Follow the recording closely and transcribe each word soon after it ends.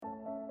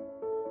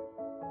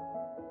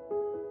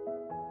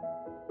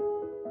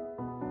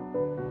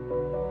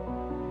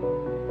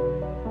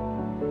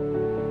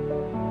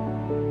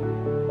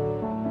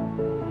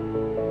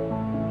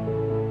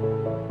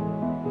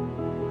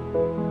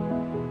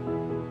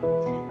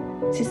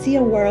to see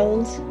a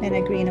world in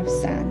a grain of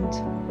sand,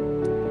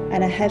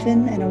 and a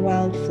heaven in a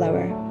wild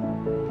flower.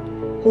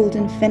 Hold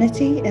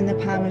infinity in the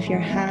palm of your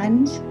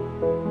hand,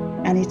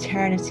 and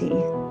eternity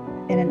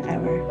in an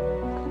hour.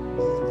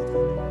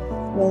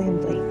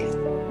 William Blake.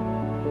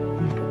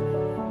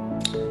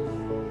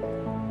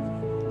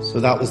 So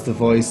that was the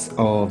voice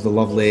of the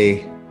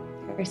lovely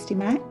Kirsty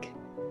Mack.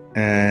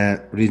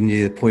 Reading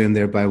you the poem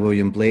there by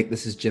William Blake.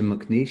 This is Jim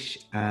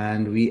McNeish,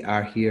 and we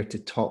are here to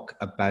talk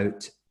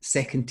about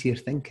second-tier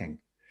thinking.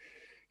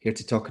 Here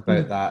to talk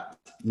about that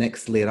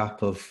next layer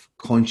up of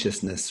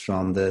consciousness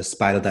from the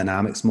spiral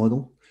dynamics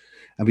model.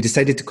 And we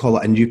decided to call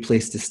it a new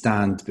place to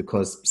stand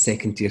because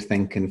second-tier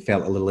thinking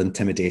felt a little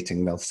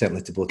intimidating, well,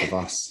 certainly to both of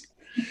us.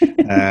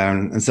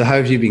 And so how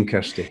have you been,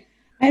 Kirsty?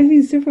 I've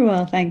been super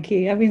well, thank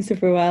you. I've been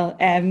super well.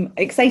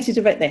 Excited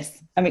about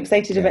this. I'm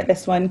excited about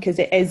this one because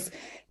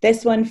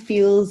this one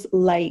feels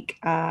like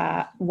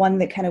one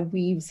that kind of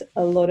weaves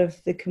a lot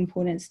of the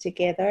components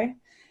together.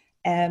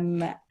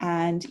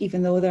 And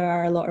even though there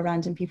are a lot of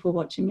random people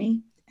watching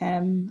me,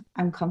 I'm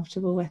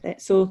comfortable with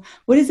it. So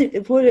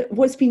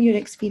what's been your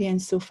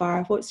experience so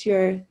far?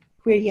 Where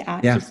are you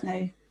at just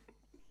now?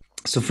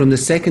 So from the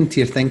second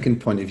tier thinking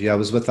point of view, I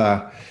was with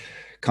a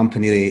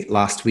company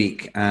last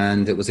week,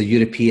 and it was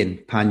a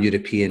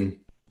pan-European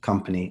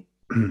company.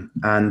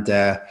 And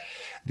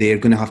they're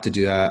going to have to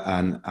do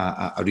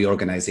a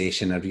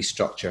reorganization, a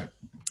restructure.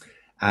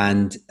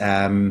 And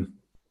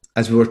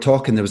as we were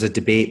talking, there was a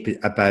debate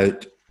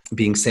about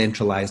being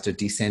centralized or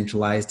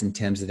decentralized in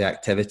terms of the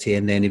activity.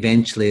 And then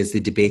eventually, as they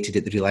debated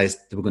it, they realized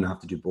they were going to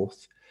have to do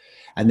both.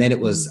 And then it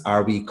was,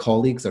 are we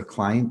colleagues or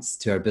clients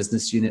to our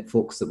business unit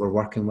folks that we're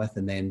working with?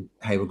 And then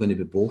how we're going to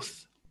be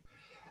both.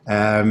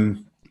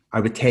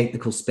 Are we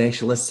technical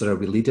specialists or are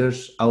we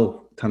leaders?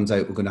 Oh, turns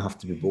out we're going to have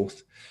to be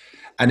both.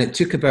 And it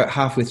took about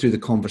halfway through the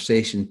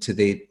conversation till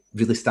they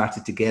really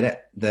started to get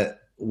it, that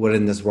we're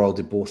in this world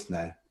of both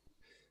now.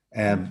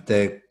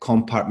 The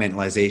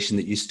compartmentalization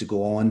that used to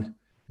go on,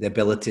 the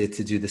ability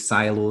to do the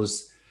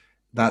silos,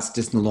 that's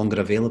just no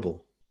longer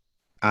available.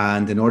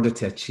 And in order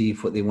to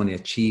achieve what they want to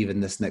achieve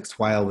in this next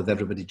while with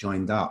everybody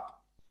joined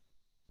up,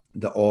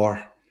 the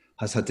or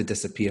has had to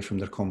disappear from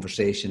their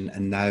conversation.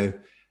 And now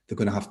they're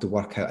going to have to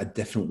work out a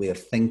different way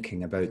of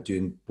thinking about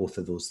doing both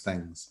of those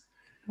things.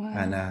 Wow.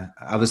 And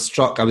I was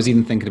struck, I was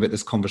even thinking about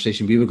this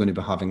conversation we were going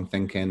to be having,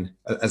 thinking,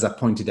 as I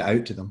pointed it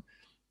out to them,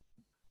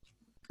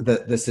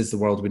 that this is the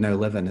world we now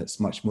live in. It's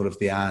much more of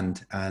the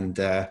and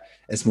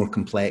it's more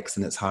complex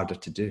and it's harder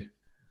to do.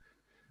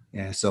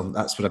 Yeah, so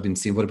that's what I've been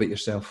seeing. What about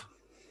yourself?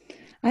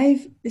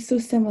 It's so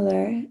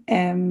similar.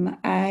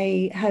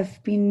 I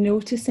have been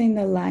noticing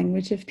the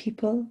language of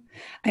people.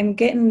 I'm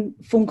getting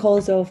phone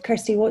calls of,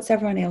 Kirsty, what's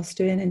everyone else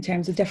doing in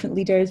terms of different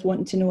leaders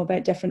wanting to know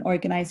about different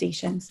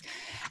organisations?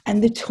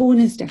 And the tone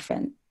is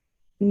different,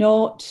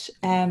 not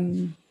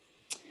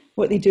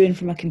what they're doing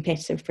from a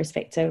competitive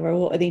perspective or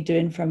what are they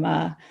doing from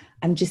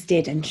I'm just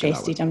dead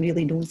interested, I'm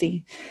really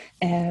nosy.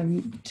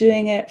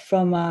 Doing it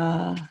from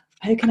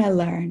how can I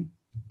learn?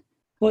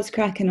 What's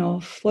cracking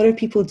off? What are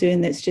people doing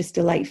that's just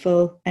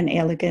delightful and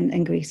elegant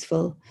and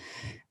graceful?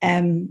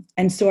 And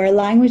so our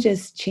language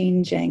is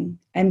changing.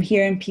 I'm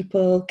hearing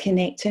people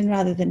connecting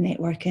rather than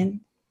networking.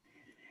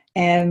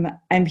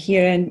 I'm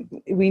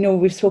hearing,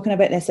 we've spoken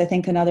about this, I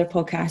think, on other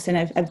podcasts, and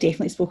I've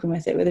definitely spoken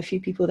with a few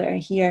people that are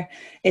here,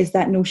 is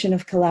that notion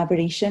of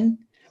collaboration.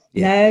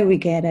 Yeah. Now we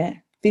get it.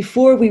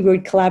 Before we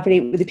would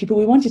collaborate with the people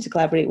we wanted to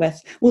collaborate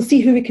with, we'll see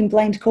who we can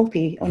blind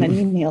copy on an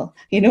email,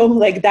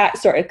 like that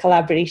sort of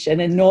collaboration,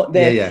 and not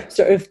the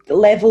sort of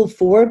level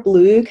 4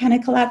 blue kind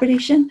of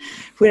collaboration.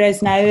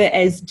 Whereas now it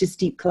is just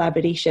deep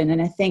collaboration. And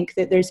I think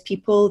that there's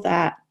people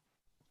that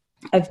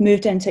I've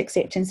moved into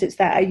acceptance. It's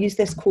that I used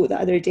this quote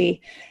the other day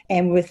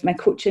with my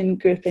coaching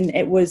group, and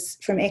it was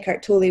from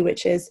Eckhart Tolle,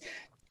 which is,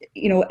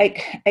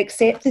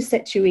 accept the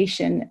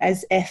situation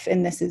as if,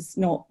 and this is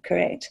not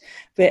correct,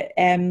 but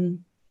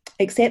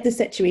accept the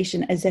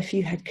situation as if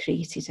you had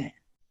created it.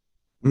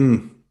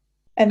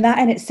 And that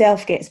in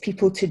itself gets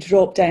people to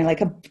drop down,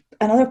 like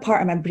another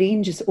part of my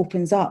brain just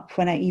opens up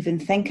when I even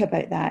think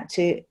about that,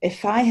 to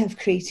if I have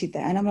created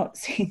that, and I'm not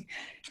saying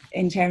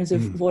in terms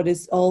of what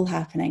is all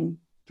happening,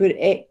 but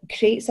it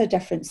creates a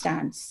different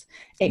stance.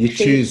 You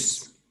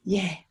choose.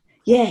 Yeah,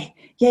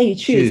 you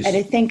choose. And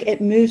I think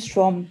it moves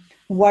from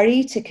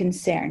worry to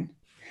concern.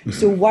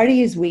 So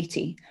worry is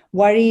weighty.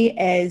 Worry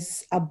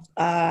is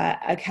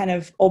a kind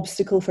of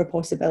obstacle for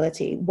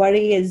possibility.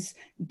 Worry is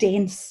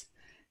dense.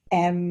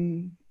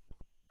 And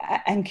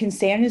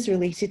concern is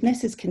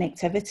relatedness, is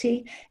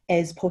connectivity,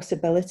 is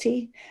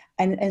possibility.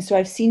 And so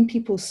I've seen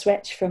people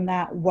switch from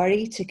that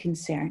worry to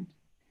concern.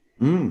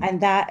 And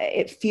that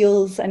it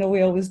feels, I know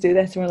we always do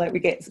this, and we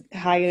get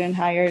higher and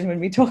higher, and when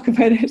we talk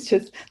about it, it's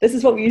just, this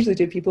is what we usually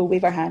do, people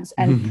wave our hands.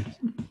 And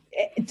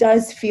it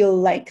does feel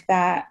like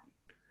that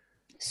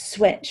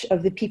switch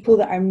of the people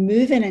that are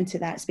moving into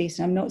that space,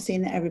 and I'm not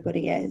saying that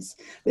everybody is,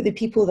 but the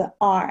people that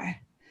are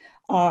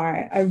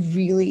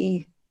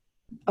really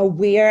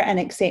aware and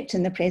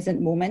accepting the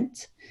present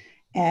moment,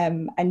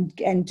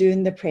 and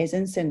doing the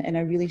presence in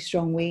a really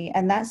strong way.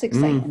 And that's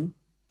exciting.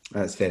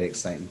 That's very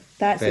exciting.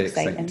 That's very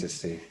exciting to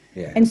see.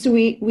 Yeah. And so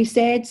we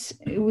said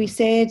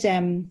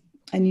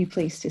a new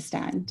place to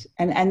stand,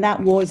 and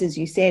that was, as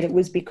you said, it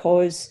was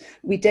because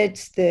we did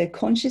the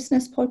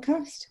consciousness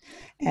podcast,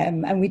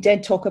 and we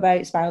did talk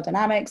about spiral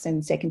dynamics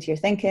and second tier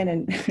thinking,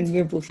 and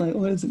we were both like,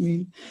 what does it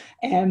mean?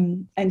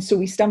 And so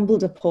we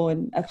stumbled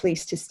upon a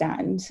place to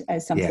stand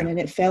as something, and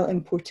it felt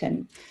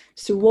important.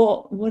 So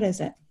what is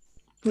it?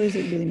 What does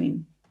it really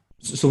mean?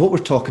 So what we're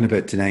talking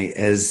about tonight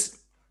is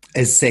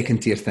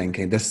second tier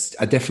thinking. This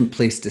a different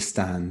place to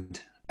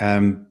stand.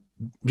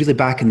 Really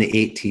back in the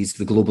 80s,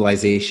 the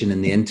globalization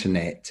and the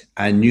internet,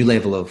 a new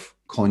level of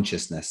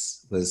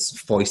consciousness was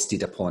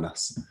foisted upon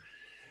us.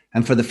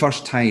 And for the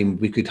first time,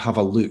 we could have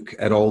a look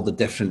at all the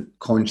different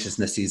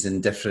consciousnesses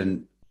in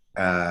different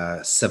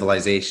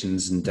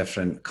civilizations and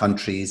different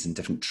countries and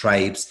different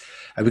tribes.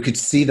 And we could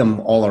see them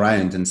all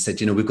around and said,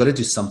 we've got to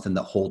do something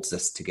that holds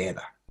this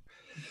together.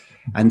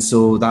 And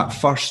so that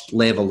first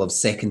level of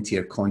second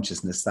tier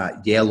consciousness,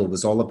 that yellow,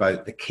 was all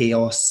about the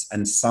chaos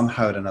and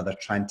somehow or another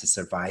trying to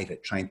survive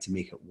it, trying to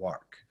make it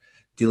work,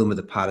 dealing with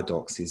the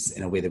paradoxes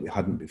in a way that we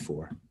hadn't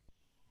before.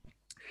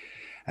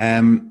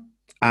 And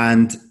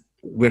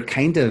we're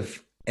kind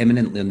of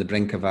imminently on the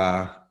brink of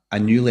a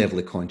new level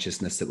of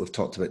consciousness that we've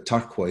talked about,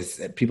 turquoise.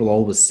 People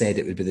always said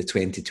it would be the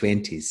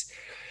 2020s,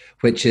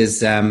 which is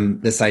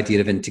this idea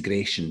of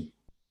integration.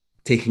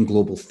 Taking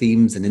global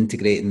themes and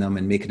integrating them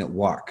and making it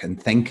work and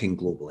thinking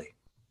globally.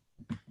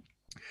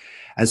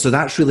 And so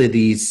that's really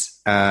this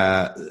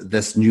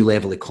new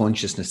level of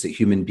consciousness that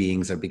human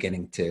beings are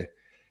beginning to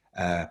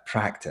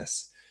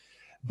practice.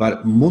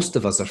 But most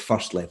of us are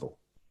first level.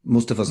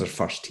 Most of us are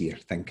first tier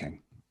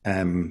thinking.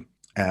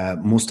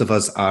 Most of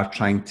us are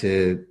trying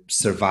to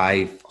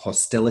survive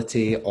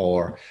hostility,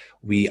 or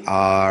we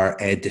are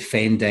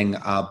defending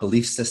a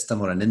belief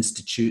system or an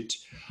institute,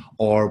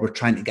 or we're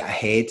trying to get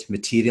ahead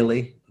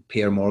materially,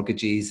 pay our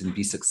mortgages and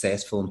be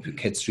successful and put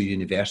kids through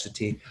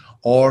university,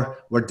 or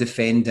we're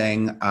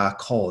defending a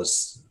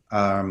cause,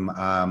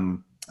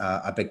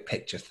 a big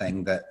picture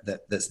thing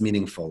that's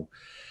meaningful.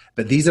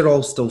 But these are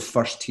all still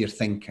first tier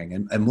thinking,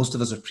 and most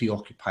of us are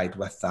preoccupied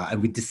with that,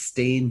 and we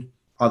disdain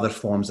other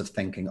forms of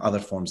thinking, other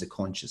forms of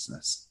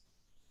consciousness.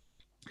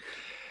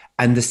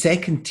 And the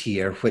second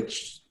tier,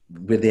 which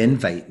where the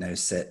invite now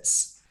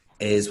sits,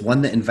 is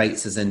one that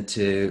invites us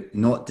into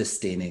not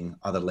disdaining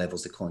other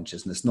levels of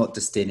consciousness, not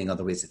disdaining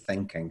other ways of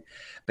thinking,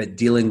 but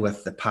dealing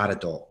with the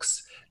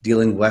paradox,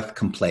 dealing with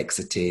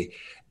complexity,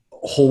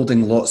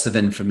 holding lots of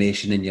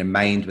information in your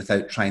mind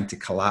without trying to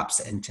collapse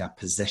it into a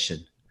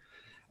position.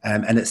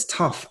 And it's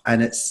tough.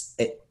 And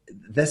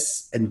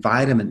this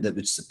environment that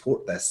would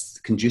support this,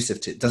 conducive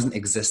to it, doesn't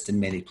exist in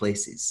many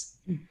places.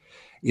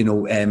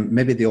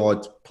 Maybe the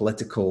odd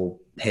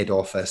political head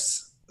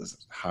office, it's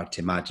hard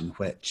to imagine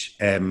which,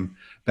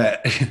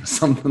 but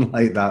something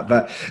like that.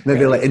 But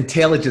maybe like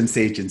intelligence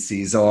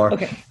agencies or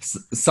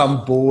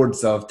some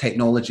boards of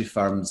technology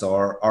firms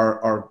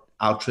or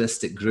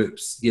altruistic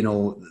groups.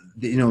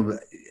 The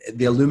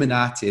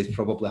Illuminati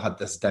probably had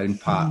this down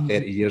pat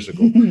 30 years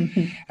ago.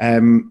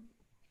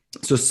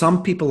 So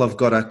some people have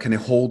got a kind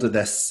of hold of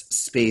this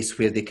space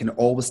where they can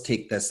always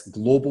take this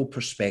global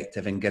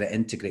perspective and get it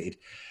integrated.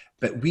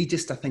 But we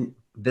just, I think,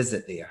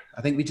 visit there.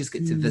 I think we just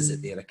get to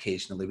visit there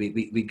occasionally.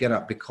 We get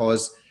up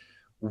because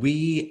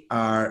we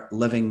are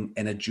living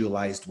in a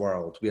dualized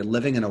world. We are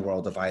living in a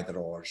world of either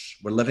ors.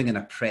 We're living in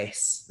a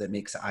press that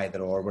makes it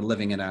either or. We're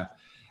living in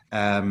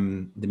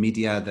the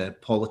media, the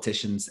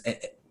politicians,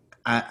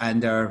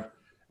 and our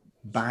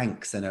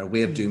banks and our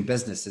way of doing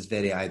business is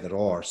very either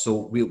or. So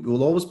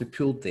we'll always be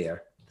pulled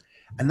there,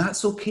 and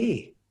that's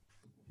okay.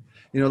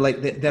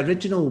 Like the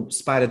original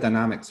Spiral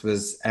Dynamics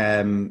was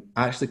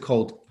actually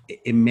called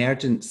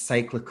Emergent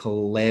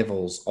Cyclical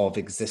Levels of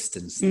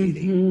Existence Theory.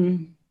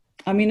 Mm-hmm.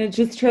 I mean, it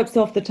just trips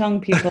off the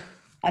tongue, people.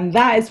 And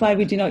that is why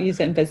we do not use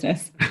it in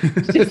business.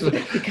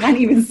 You can't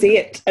even say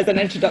it as an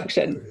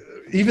introduction.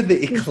 Even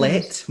the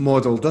eclair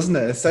model, doesn't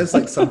it? It sounds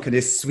like some kind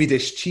of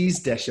Swedish cheese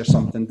dish or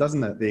something,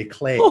 doesn't it? The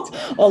eclair. Oh,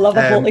 I love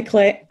a whole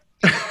eclair.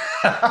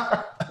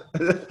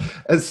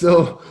 And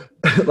so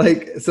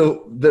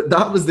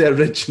that was the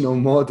original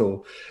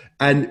model.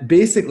 And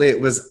basically it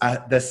was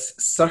this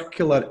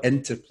circular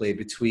interplay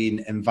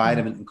between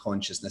environment and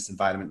consciousness,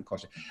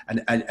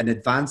 and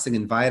advancing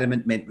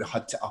environment meant we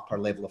had to up our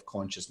level of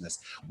consciousness.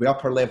 We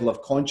up our level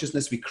of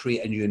consciousness, we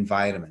create a new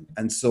environment.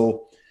 And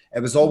so it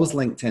was always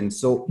linked in.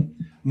 So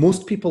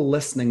most people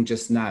listening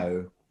just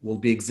now will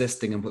be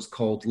existing in what's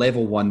called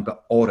level 1,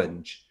 but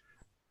orange,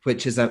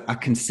 which is a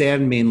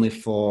concern mainly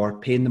for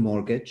paying the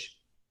mortgage,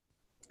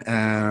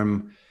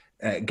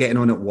 getting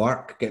on at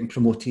work, getting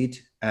promoted,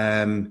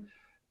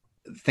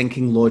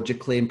 thinking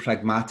logically and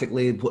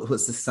pragmatically.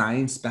 What's the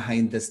science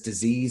behind this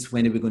disease?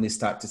 When are we going to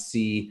start to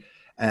see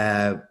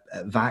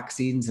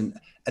vaccines? And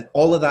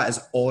all of that is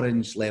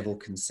orange level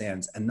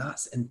concerns, and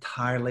that's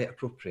entirely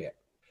appropriate.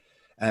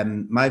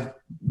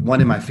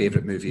 One of my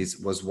favorite movies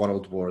was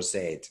World War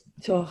Z.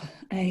 Oh,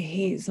 I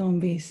hate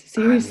zombies.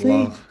 Seriously,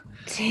 love a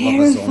zombie.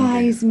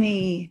 terrifies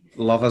me.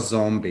 Love a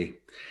zombie,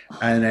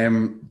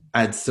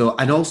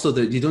 and also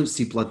that you don't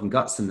see blood and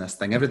guts in this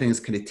thing. Everything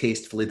is kind of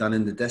tastefully done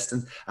in the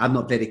distance. I'm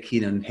not very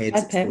keen on heads.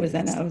 Brad Pitt was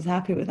in it. I was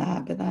happy with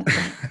that, but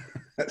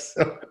that's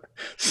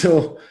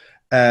it.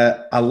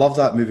 I love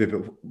that movie.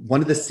 But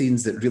one of the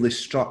scenes that really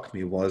struck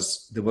me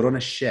was they were on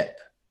a ship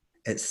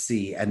at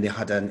sea, and they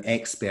had an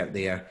expert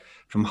there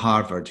from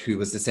Harvard who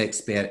was this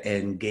expert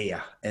in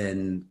Gaia,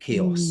 in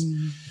chaos.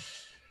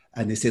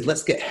 And they said,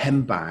 let's get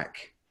him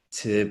back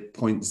to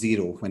point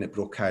zero when it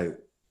broke out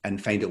and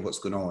find out what's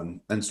going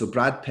on. And so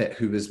Brad Pitt,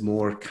 who was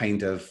more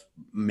kind of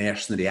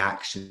mercenary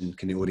action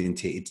kind of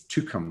orientated,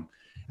 took him.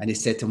 And he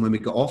said to him, when we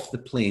get off the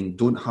plane,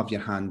 don't have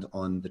your hand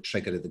on the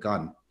trigger of the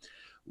gun.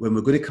 When we're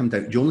going to come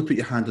down, you only put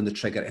your hand on the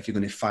trigger if you're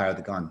going to fire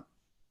the gun.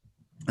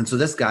 And so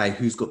this guy,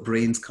 who's got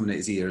brains coming out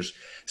his ears,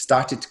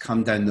 started to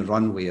come down the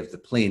runway of the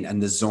plane,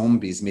 and the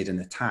zombies made an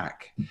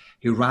attack.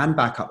 He ran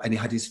back up and he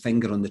had his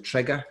finger on the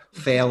trigger,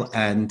 fell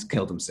and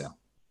killed himself.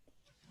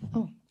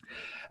 Oh.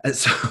 And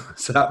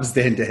so that was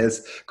the end of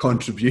his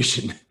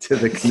contribution to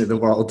the kind of the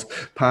world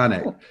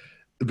panic.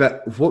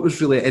 But what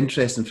was really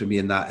interesting for me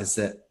in that is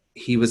that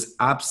he was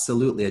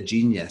absolutely a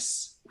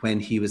genius when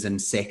he was in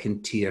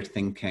second tier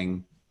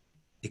thinking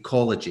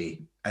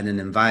ecology and an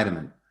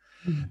environment.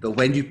 But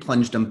when you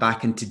plunged him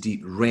back into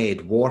deep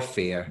red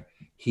warfare,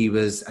 he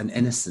was an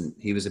innocent.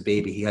 He was a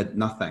baby. He had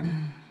nothing.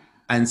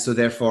 And so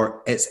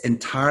therefore, it's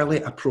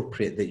entirely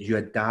appropriate that you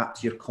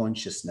adapt your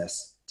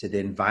consciousness to the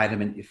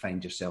environment you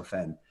find yourself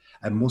in.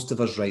 And most of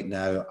us right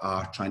now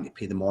are trying to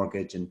pay the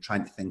mortgage and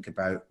trying to think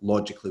about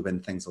logically when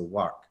things will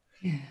work.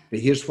 Yeah. But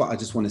here's what I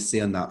just want to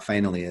say on that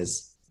finally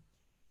is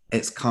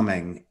it's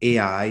coming.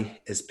 AI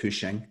is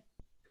pushing.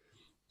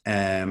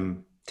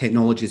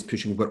 Technology is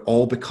pushing. We're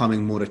all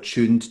becoming more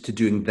attuned to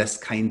doing this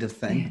kind of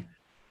thing. Yeah.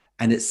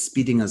 And it's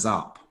speeding us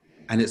up.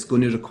 And it's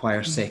going to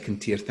require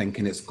second tier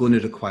thinking. It's going to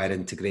require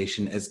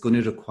integration. It's going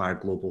to require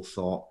global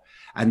thought.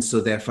 And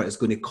so therefore it's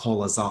going to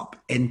call us up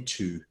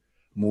into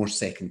more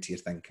second tier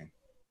thinking.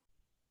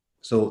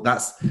 So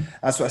that's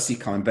what I see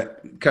coming.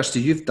 But Kirsty,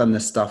 you've done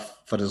this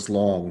stuff for as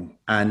long.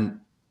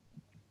 And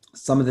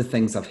some of the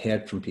things I've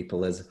heard from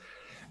people is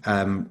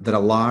they're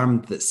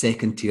alarmed that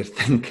second tier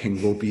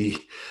thinking will be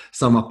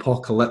some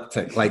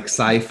apocalyptic like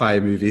sci-fi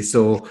movie.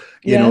 So,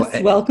 you know,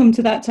 welcome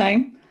to that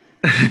time.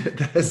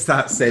 There's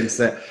that sense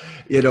that,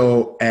 you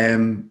know,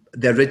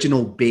 the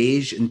original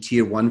beige in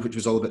tier 1, which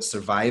was all about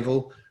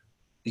survival,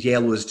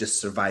 yellow is just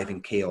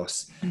surviving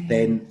chaos. Mm-hmm.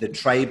 Then the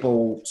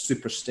tribal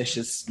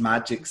superstitious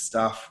magic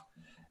stuff,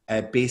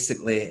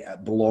 basically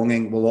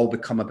belonging will all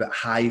become a bit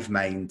hive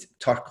mind,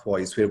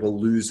 turquoise, where we'll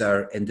lose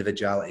our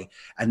individuality.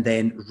 And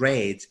then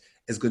red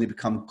is going to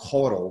become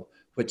coral,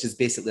 which is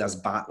basically us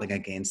battling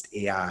against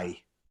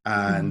AI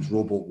and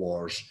robot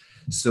wars.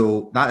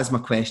 So that is my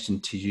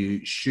question to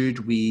you.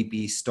 Should we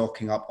be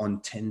stocking up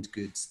on tinned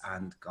goods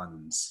and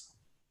guns?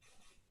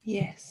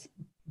 Yes.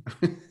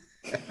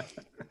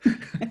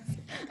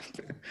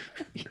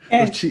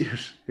 Oh,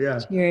 cheers. Yeah.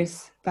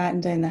 Cheers.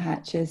 Batten down the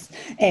hatches.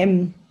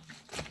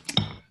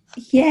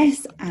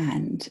 Yes,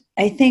 and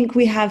I think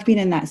we have been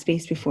in that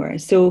space before.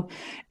 So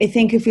I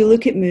think if we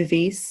look at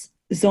movies,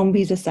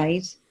 zombies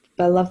aside,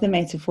 but I love the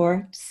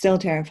metaphor, still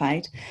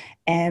terrified.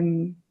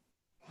 It's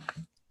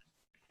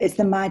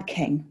the Mad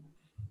King.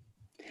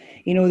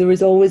 You know, there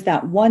was always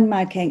that one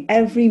Mad King.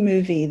 Every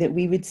movie that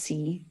we would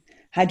see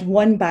had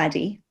one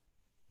baddie.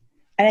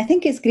 And I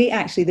think it's great,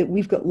 actually, that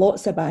we've got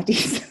lots of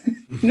baddies.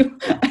 You know,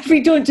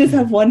 we don't just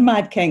have one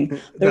Mad King.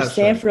 There's That's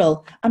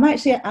several.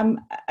 Right.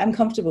 I'm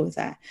comfortable with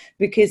that,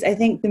 because I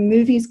think the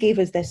movies gave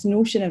us this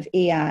notion of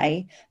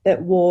AI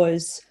that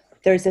was,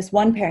 there's this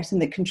one person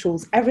that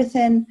controls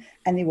everything,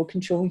 and they will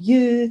control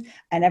you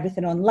and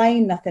everything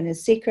online. Nothing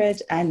is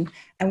sacred. And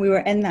we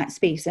were in that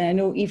space. And I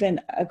know even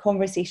a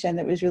conversation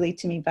that was relayed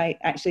to me by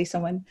actually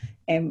someone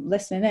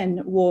listening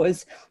in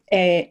was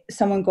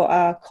someone got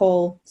a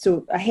call.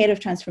 So a head of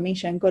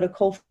transformation got a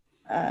call from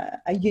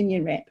a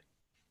union rep.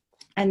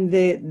 And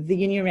the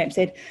union rep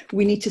said,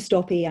 we need to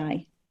stop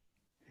AI.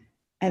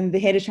 And the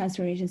head of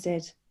transformation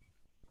said,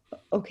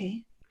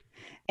 okay.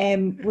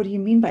 What do you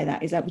mean by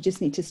that? Is that we just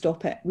need to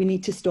stop it? We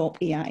need to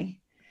stop AI.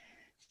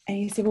 And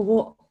he said,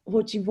 well,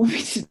 what do you want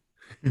me to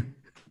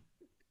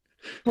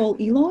call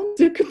Elon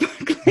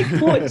Zuckerberg?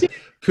 Like, what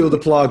pull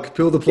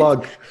the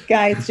plug.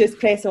 Guys, just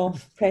press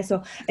off. And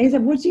he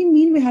said, what do you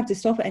mean we have to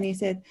stop it? And he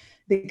said,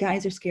 the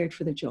guys are scared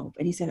for the job.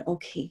 And he said,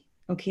 okay,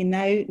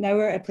 now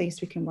we're at a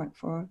place we can work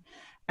for.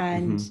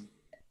 And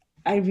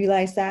I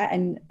realized that.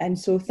 And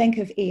so think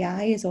of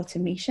AI as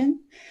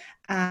automation,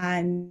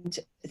 and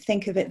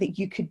think of it that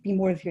you could be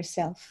more of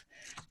yourself.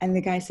 And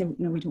the guy said,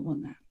 no, we don't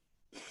want that.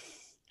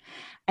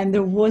 And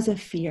there was a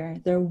fear.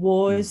 There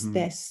was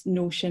this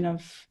notion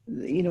of,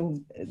 you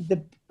know,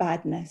 the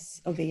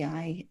badness of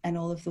AI and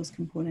all of those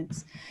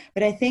components.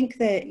 But I think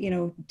that, you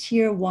know,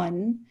 tier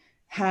 1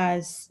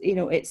 has, you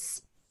know,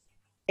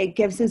 it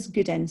gives us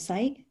good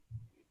insight.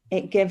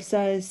 It gives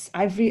us,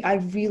 I've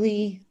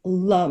really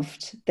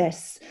loved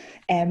this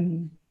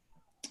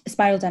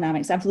spiral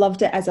dynamics. I've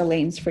loved it as a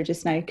lens for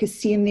just now, because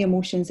seeing the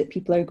emotions that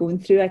people are going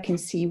through, I can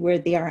see where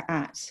they are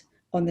at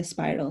on the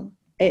spiral.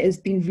 It has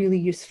been really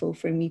useful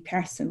for me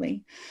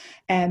personally.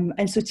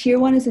 And so tier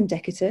 1 is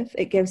indicative.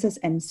 It gives us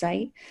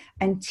insight.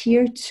 And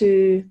tier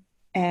 2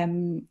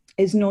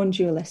 is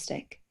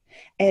non-dualistic.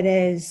 It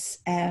is,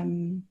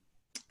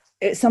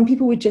 some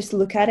people would just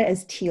look at it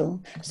as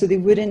teal. So they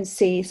wouldn't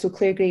say, so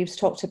Clare Graves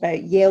talked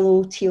about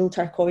yellow, teal,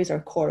 turquoise, or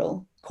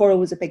coral. Coral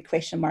was a big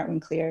question mark when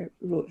Clare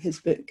wrote his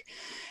book.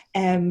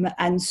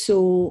 And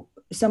so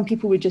some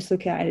people would just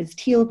look at it as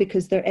teal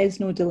because there is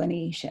no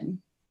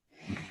delineation.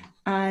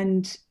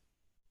 And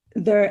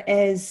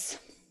there's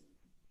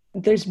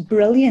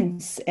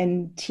brilliance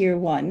in tier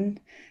 1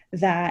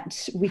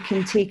 that we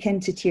can take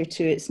into tier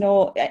 2. It's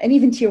not, and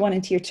even tier 1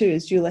 and tier 2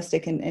 is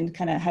dualistic in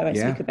kind of how I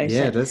speak about it.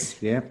 Yeah, it is.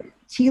 Yeah.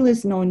 Teal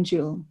is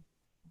non-dual.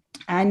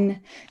 And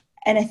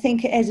I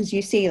think it is, as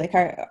you say, like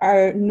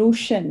our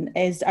notion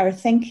is, our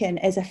thinking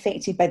is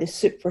affected by the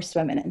soup we're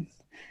swimming in.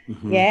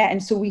 Mm-hmm. Yeah.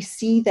 And so we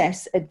see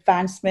this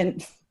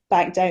advancement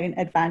back down.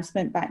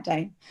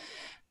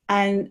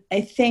 And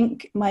I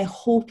think my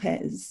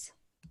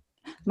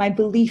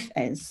belief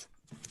is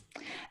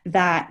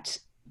that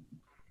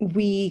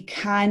we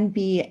can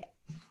be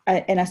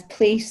in a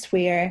place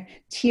where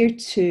tier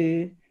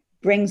 2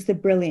 brings the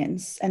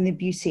brilliance and the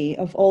beauty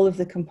of all of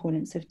the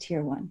components of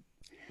tier 1.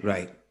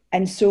 Right.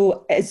 And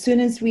so as soon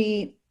as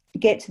we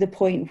get to the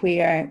point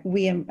where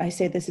I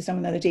said this to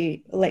someone the other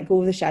day, let go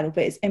of the shadow,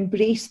 but it's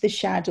embrace the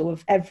shadow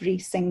of every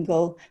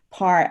single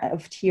part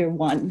of tier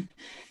 1,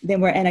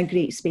 then we're in a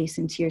great space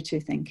in tier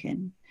 2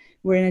 thinking.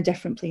 We're in a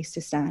different place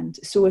to stand.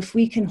 So if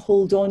we can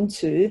hold on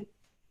to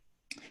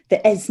the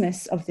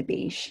isness of the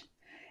beige,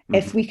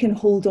 if we can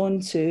hold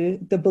on to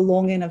the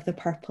belonging of the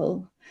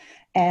purple,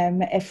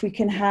 if we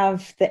can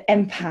have the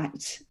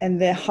impact and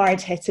the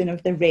hard hitting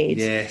of the red,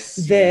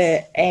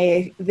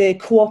 the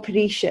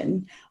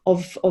cooperation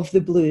of the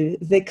blue,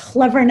 the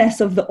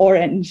cleverness of the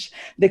orange,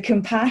 the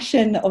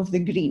compassion of the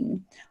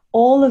green,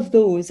 all of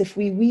those, if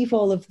we weave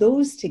all of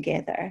those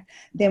together,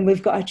 then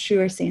we've got a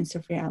truer sense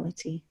of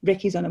reality.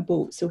 Ricky's on a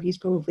boat, so he's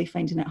probably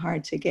finding it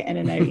hard to get in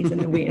and out. He's in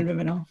the waiting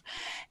room and off.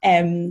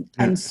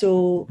 And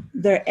so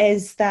there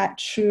is that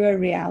truer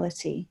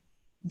reality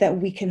that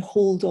we can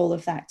hold all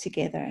of that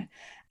together.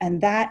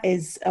 And that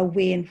is a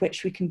way in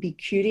which we can be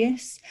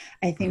curious.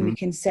 I think we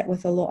can sit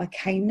with a lot of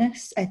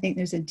kindness. I think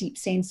there's a deep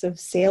sense of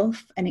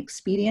self and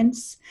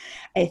experience.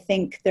 I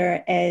think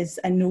there is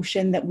a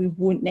notion that we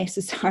won't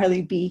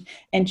necessarily be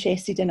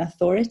interested in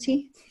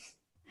authority.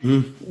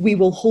 We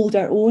will hold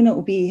our own. It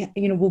will be,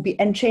 we'll be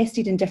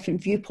interested in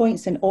different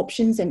viewpoints and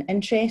options and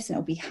interests, and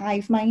it'll be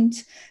hive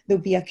mind.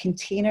 There'll be a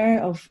container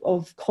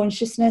of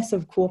consciousness,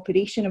 of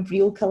cooperation, of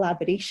real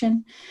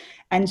collaboration.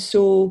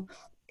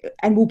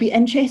 And we'll be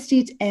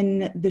interested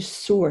in the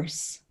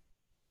source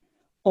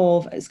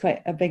of, it's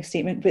quite a big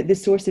statement, but the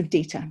source of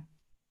data.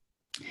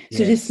 Yes.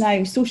 So just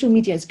now, social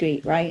media is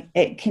great, right?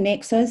 It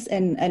connects us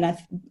in an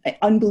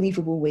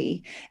unbelievable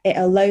way. It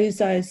allows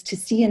us to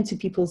see into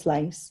people's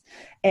lives.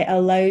 It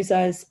allows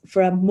us,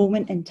 for a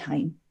moment in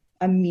time,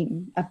 a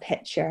meme, a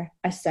picture,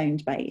 a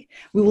soundbite.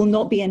 We will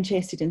not be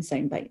interested in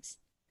sound bites.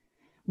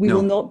 We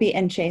will not be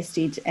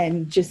interested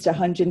in just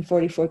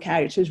 144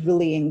 characters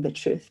relaying the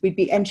truth. We'd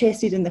be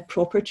interested in the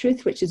proper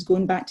truth, which is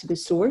going back to the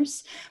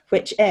source,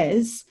 which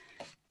is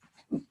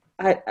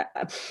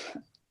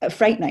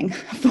frightening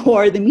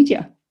for the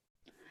media.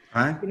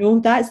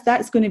 Right.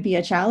 That's going to be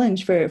a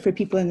challenge for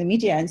people in the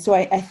media. And so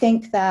I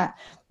think that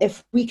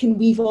if we can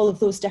weave all of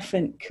those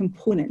different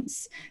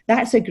components,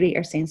 that's a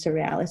greater sense of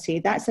reality.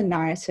 That's a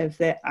narrative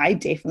that I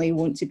definitely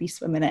want to be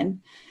swimming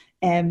in.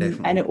 And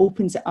it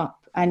opens it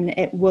up, and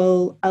it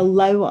will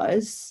allow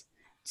us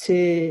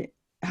to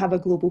have a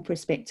global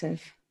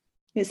perspective.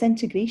 It's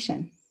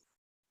integration.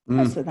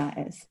 That's what that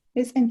is.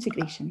 It's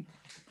integration.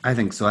 I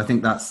think so. I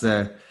think that's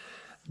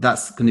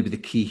going to be the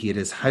key here,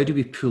 is how do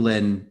we pull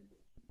in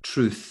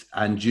truth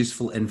and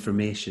useful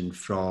information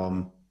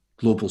from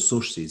global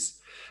sources?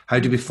 How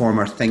do we form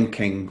our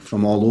thinking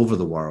from all over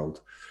the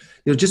world?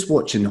 Just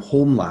watching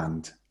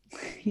Homeland.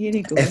 Here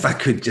you go. If I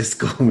could just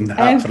go on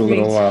that for a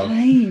little while.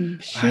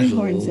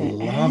 Shoehorns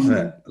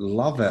it.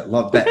 Love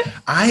it.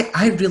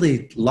 I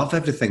really love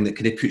everything that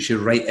kind of puts you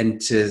right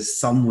into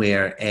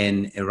somewhere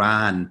in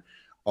Iran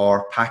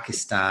or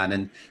Pakistan,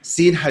 and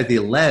seeing how they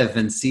live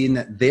and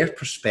seeing their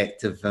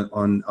perspective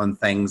on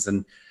things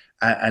and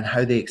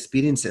how they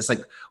experience it. It's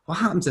like, what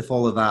happens if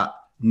all of that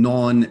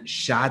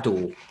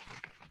non-shadow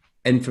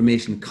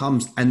information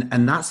comes?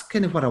 And that's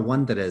kind of what I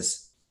wonder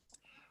is,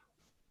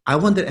 I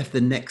wonder if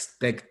the next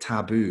big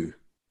taboo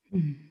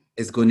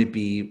is going to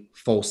be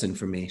false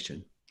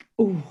information.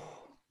 Oh,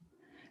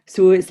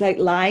 so it's like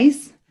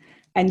lies.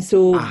 And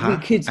so we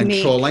could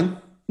make trolling,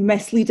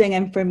 misleading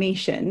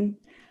information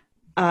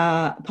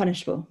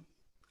punishable.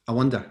 I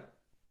wonder.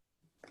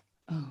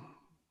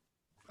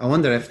 I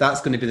wonder if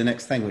that's going to be the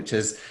next thing, which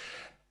is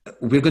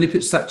we're going to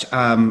put such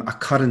a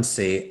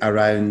currency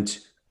around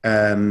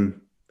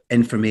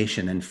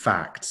information and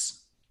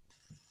facts.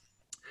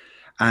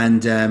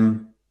 And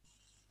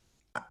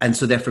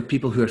so therefore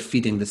people who are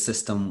feeding the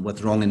system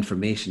with wrong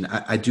information,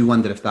 I do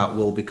wonder if that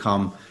will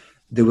become,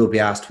 they will be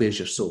asked, where's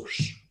your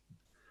source?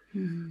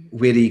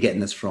 Where are you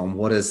getting this from?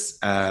 What is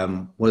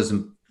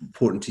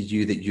important to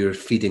you that you're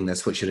feeding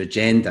this? What's your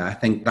agenda? I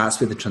think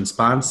that's where the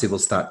transparency will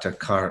start to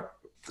occur,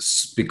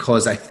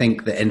 because I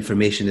think the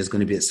information is going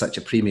to be at such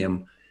a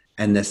premium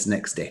in this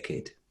next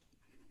decade.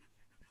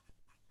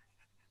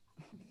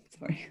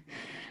 Sorry.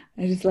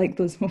 I just like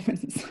those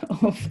moments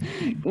of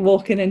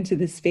walking into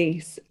the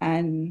space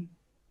and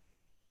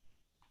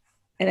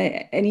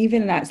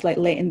even that's like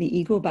letting the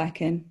ego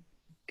back in,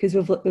 because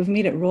we've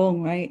made it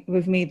wrong, right?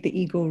 We've made the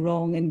ego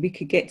wrong, and we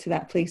could get to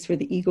that place where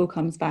the ego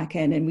comes back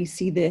in and we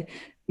see the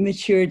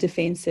mature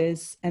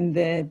defenses and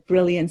the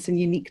brilliance and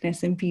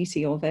uniqueness and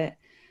beauty of it,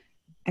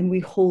 and we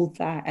hold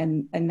that,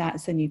 and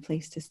that's a new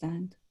place to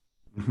stand.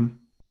 Mm-hmm.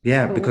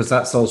 Yeah, because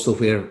that's also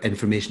where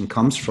information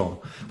comes from.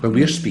 When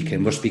we're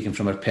speaking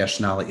from our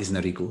personalities and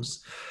our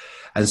egos.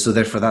 And so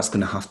therefore that's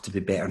going to have to be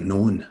better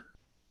known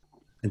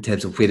in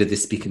terms of where are they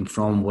speaking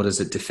from, what is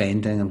it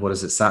defending, and what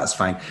is it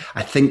satisfying.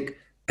 I think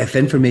if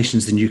information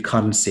is the new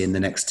currency in the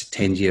next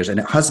 10 years, and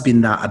it has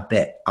been that a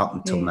bit up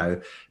until now,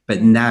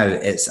 but now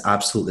it's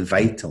absolutely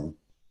vital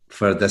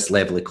for this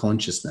level of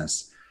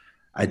consciousness.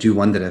 I do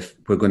wonder if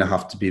we're going to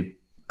have to be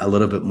a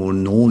little bit more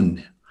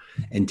known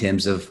in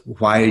terms of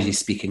why are you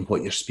speaking,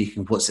 what you're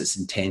speaking, what's its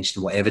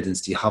intention, what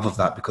evidence do you have of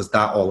that, because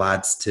that all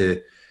adds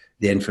to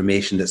the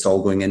information that's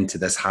all going into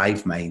this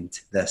hive mind,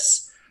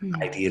 this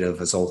idea of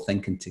us all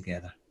thinking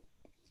together.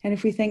 And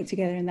if we think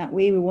together in that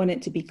way, we want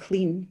it to be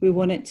clean. We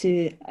want it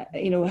to,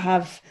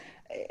 have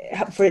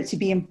for it to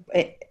be,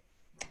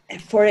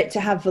 for it to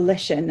have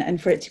volition,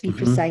 and for it to be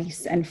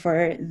precise, and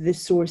for the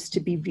source to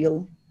be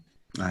real.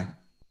 Aye.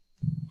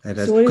 It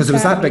is. Because it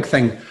was that big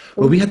thing.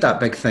 Well, we had that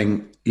big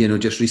thing,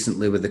 just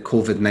recently with the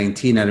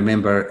COVID-19. I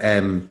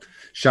remember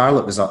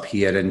Charlotte was up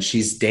here, and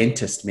she's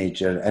dentist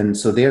major. And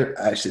so they're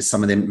actually,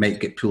 some of them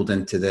might get pulled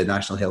into the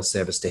National Health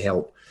Service to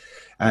help.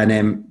 And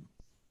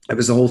it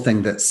was the whole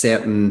thing that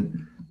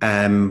certain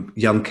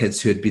young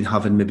kids who had been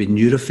having maybe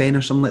Nurofen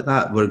or something like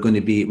that were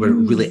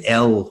really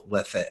ill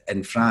with it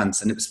in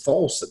France. And it was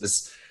false.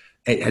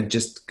 It had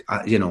just,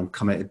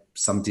 come out of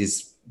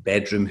somebody's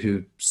bedroom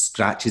who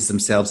scratches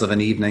themselves of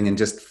an evening and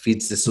just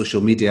feeds the social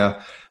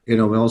media, with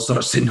all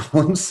sorts of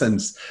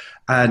nonsense.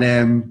 And,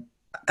 and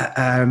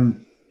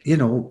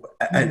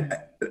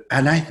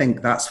I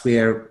think that's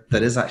where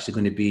there is actually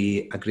going to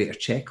be a greater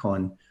check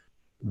on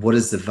what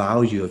is the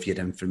value of your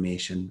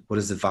information? What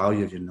is the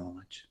value of your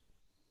knowledge?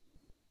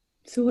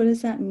 So what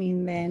does that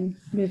mean then,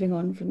 moving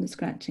on from the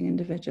scratching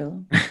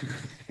individual?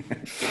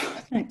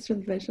 Thanks for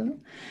the visual.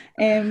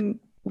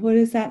 What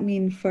does that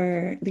mean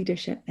for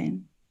leadership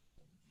then?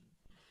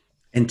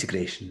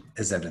 Integration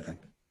is everything.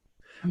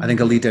 I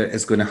think a leader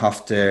is going to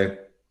have to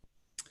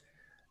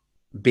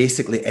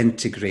basically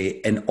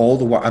integrate in all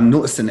the work. I'm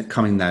noticing it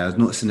coming now. I was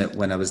noticing it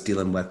when I was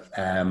dealing with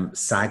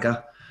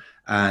Saga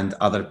and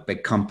other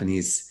big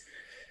companies,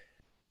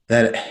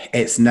 that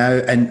it's now,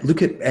 and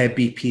look at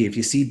BP. If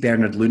you see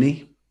Bernard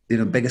Looney,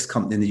 biggest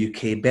company in the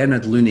UK,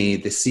 Bernard Looney,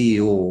 the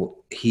CEO,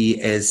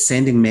 he is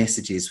sending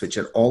messages which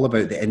are all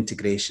about the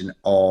integration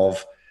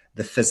of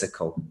the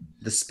physical,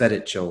 the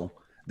spiritual,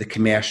 the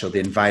commercial, the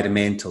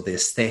environmental, the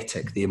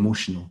aesthetic, the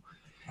emotional.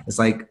 It's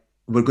like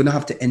we're going to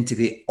have to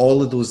integrate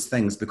all of those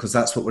things, because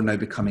that's what we're now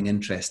becoming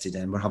interested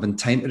in. We're having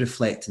time to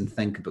reflect and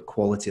think about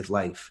quality of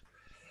life.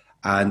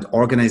 And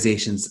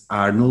organizations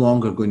are no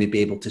longer going to be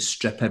able to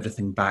strip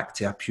everything back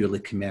to a purely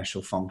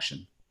commercial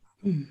function.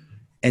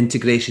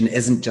 Integration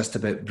isn't just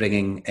about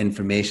bringing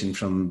information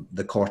from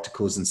the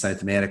corticals in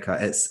South America.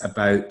 It's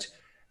about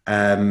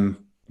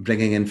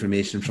bringing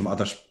information from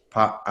other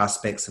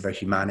aspects of our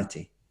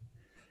humanity.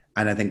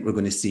 And I think we're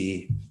going to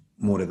see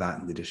more of that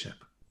in leadership.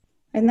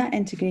 And that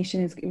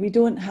integration is, we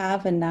don't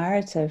have a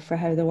narrative for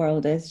how the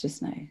world is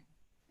just now.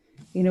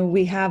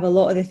 We have a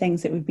lot of the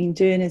things that we've been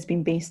doing has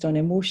been based on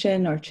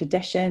emotion or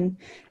tradition.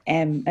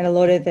 And a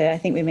lot of I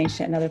think we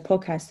mentioned in another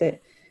podcast,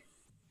 that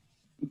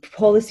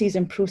policies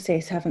and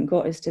process haven't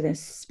got us to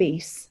this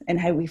space and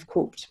how we've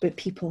coped, but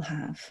people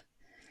have.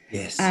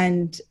 Yes.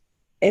 And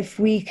if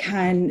we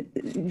can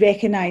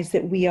recognize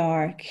that we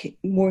are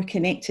more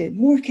connected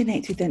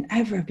than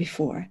ever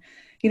before.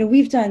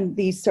 We've done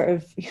these sort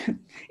of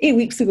 8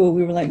 weeks ago,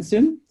 we were like,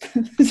 Zoom,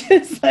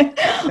 just like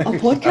a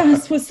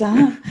podcast, what's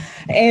that?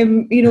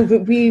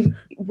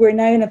 But we're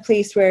now in a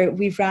place where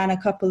we've ran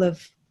a couple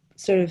of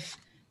sort of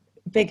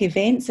big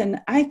events, and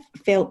I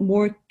felt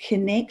more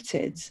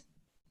connected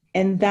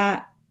in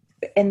that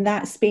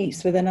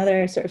space with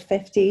another sort of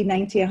 50,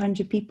 90,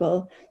 100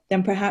 people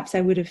than perhaps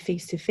I would have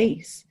face to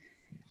face.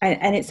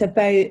 And it's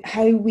about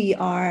how we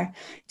are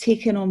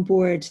taking on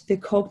board the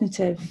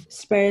cognitive,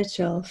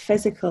 spiritual,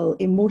 physical,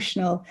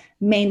 emotional,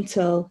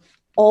 mental,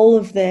 all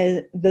of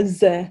the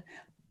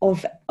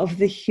of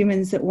the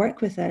humans that work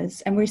with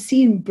us. And we're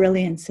seeing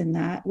brilliance in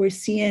that. We're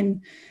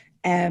seeing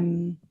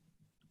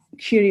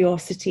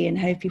curiosity in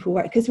how people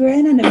work, because we're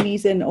in an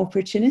amazing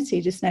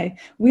opportunity just now.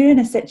 We're in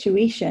a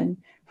situation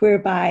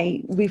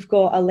whereby we've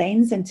got a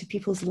lens into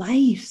people's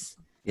lives.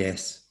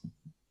 Yes.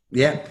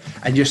 Yeah.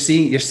 And you're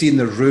seeing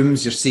their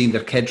rooms, you're seeing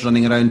their kids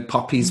running around,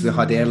 puppies we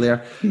had earlier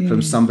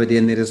from somebody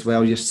in there as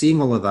well. You're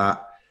seeing all of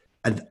that,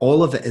 and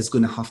all of it is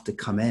going to have to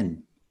come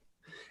in.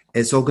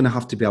 It's all going to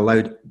have to be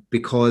allowed,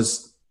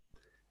 because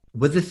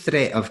with the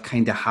threat of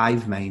kind of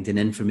hive mind and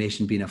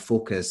information being a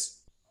focus,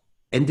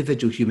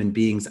 individual human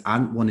beings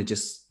aren't want to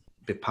just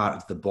be part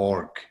of the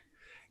Borg.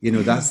 You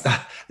know, that's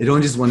that. They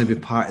don't just want to be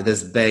part of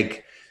this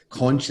big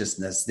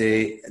consciousness.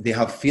 They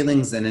have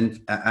feelings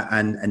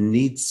and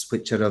needs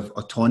which are of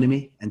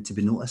autonomy and to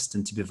be noticed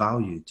and to be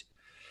valued.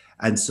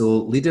 And so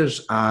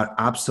leaders are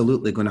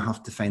absolutely going to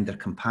have to find their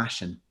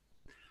compassion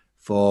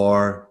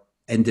for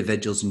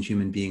individuals and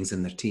human beings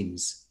in their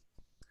teams.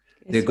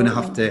 They're going to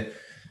have to,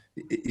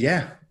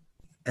 yeah,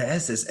 it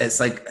is. It's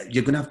like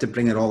you're going to have to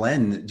bring it all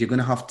in. You're going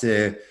to have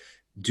to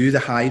do the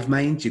hive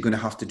mind. You're going to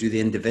have to do the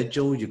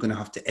individual. You're going to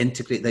have to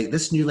integrate like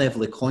this new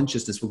level of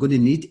consciousness. We're going to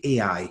need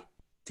AI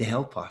to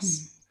help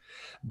us.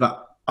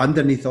 But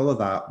underneath all of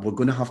that, we're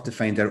going to have to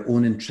find our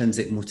own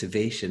intrinsic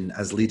motivation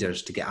as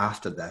leaders to get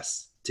after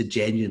this, to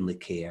genuinely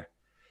care,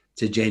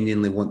 to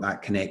genuinely want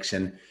that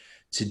connection,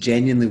 to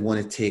genuinely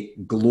want to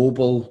take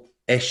global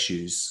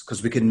issues,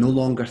 because we can no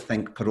longer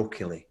think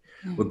parochially.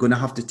 We're going to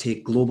have to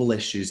take global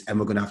issues and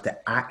we're going to have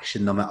to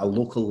action them at a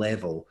local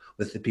level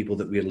with the people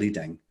that we're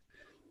leading.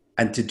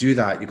 And to do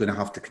that, you're going to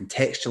have to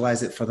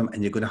contextualize it for them,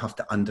 and you're going to have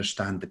to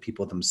understand the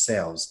people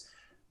themselves.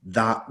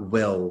 That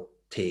will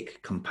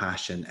take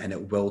compassion, and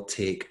it will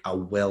take a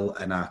will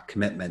and a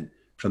commitment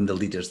from the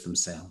leaders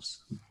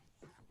themselves.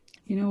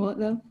 You know what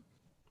though?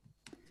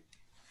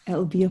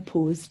 It'll be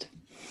opposed.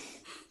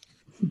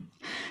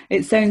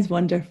 It sounds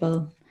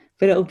wonderful,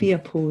 but it'll be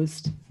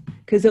opposed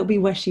because it'll be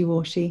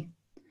wishy-washy.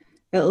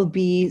 It'll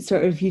be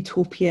sort of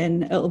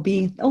utopian. It'll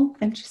be, oh,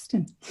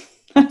 interesting.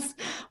 That's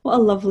what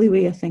a lovely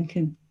way of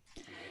thinking.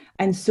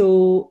 And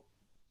so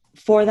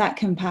for that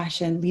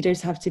compassion,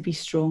 leaders have to be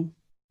strong.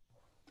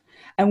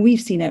 And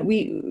we've seen it.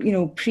 We, you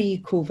know,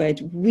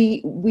 pre-COVID,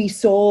 we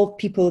saw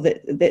people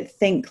that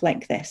think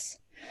like this.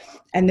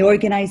 And the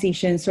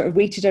organisation sort of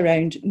waited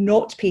around,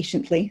 not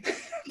patiently,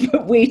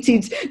 but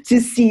waited to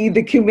see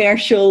the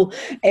commercial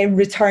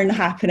return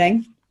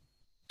happening.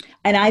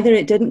 And either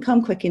it didn't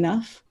come quick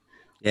enough,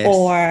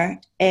 or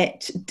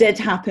it did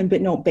happen,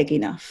 but not big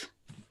enough.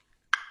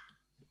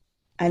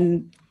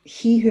 And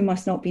he who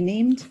must not be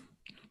named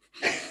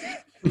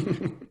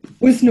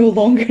was no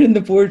longer in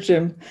the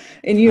boardroom.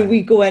 And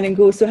we go in and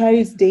go, so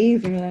how's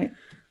Dave? And we're like,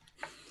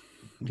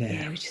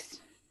 yeah, we just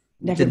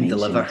never didn't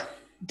deliver.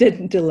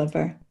 Didn't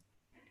deliver.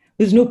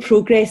 There's no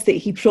progress that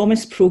he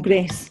promised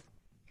progress.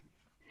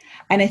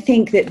 And I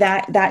think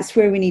that's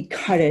where we need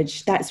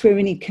courage. That's where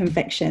we need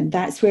conviction.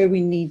 That's where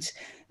we need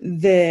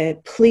the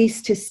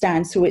place to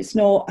stand. So it's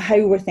not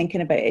how we're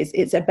thinking about it.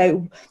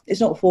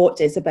 It's not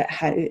what, it's about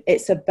how.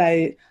 It's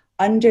about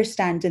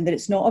understanding that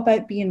it's not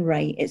about being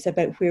right. It's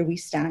about where we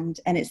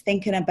stand. And it's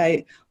thinking about,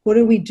 what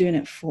are we doing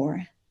it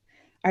for?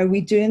 Are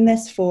we doing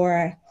this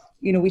for,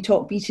 you know, we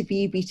talk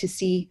B2B,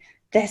 B2C,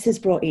 this has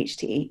brought H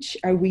to H.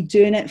 Are we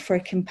doing it for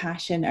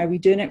compassion? Are we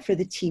doing it for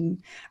the team?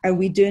 Are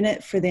we doing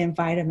it for the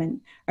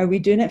environment? Are we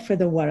doing it for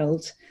the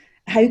world?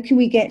 How can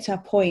we get to a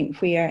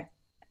point where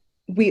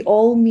we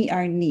all meet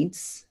our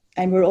needs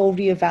and we're all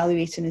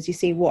reevaluating, as you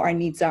say, what our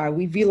needs are?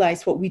 We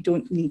realize what we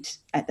don't need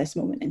at this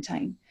moment in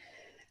time.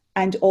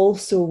 And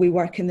also we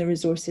work in the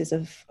resources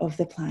of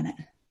the planet.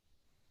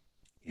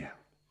 Yeah.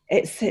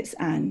 It's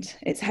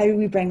how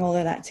we bring all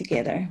of that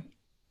together.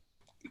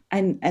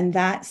 And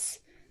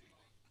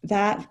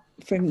that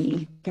for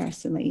me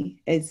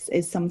personally is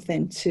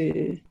something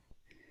to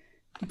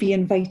be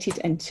invited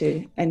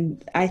into.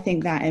 And I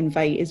think that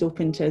invite is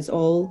open to us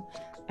all,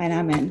 and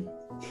I'm in.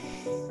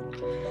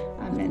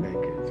 Very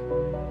good.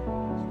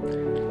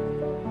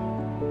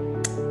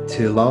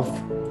 To love,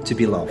 to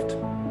be loved,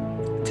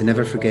 to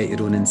never forget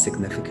your own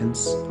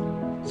insignificance,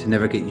 to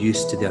never get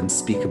used to the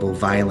unspeakable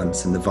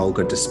violence and the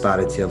vulgar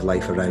disparity of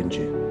life around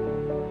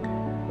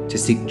you, to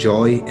seek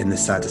joy in the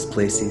saddest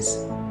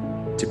places,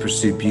 to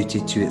pursue beauty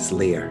to its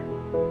lair,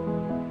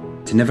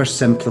 to never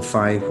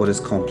simplify what is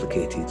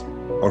complicated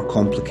or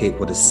complicate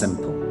what is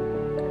simple,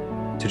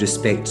 to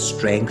respect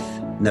strength,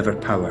 never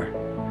power,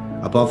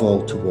 above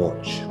all to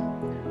watch,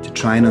 to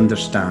try and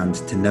understand,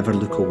 to never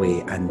look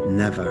away, and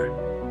never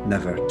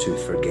to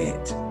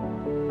forget.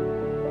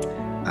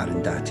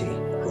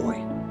 Arundhati.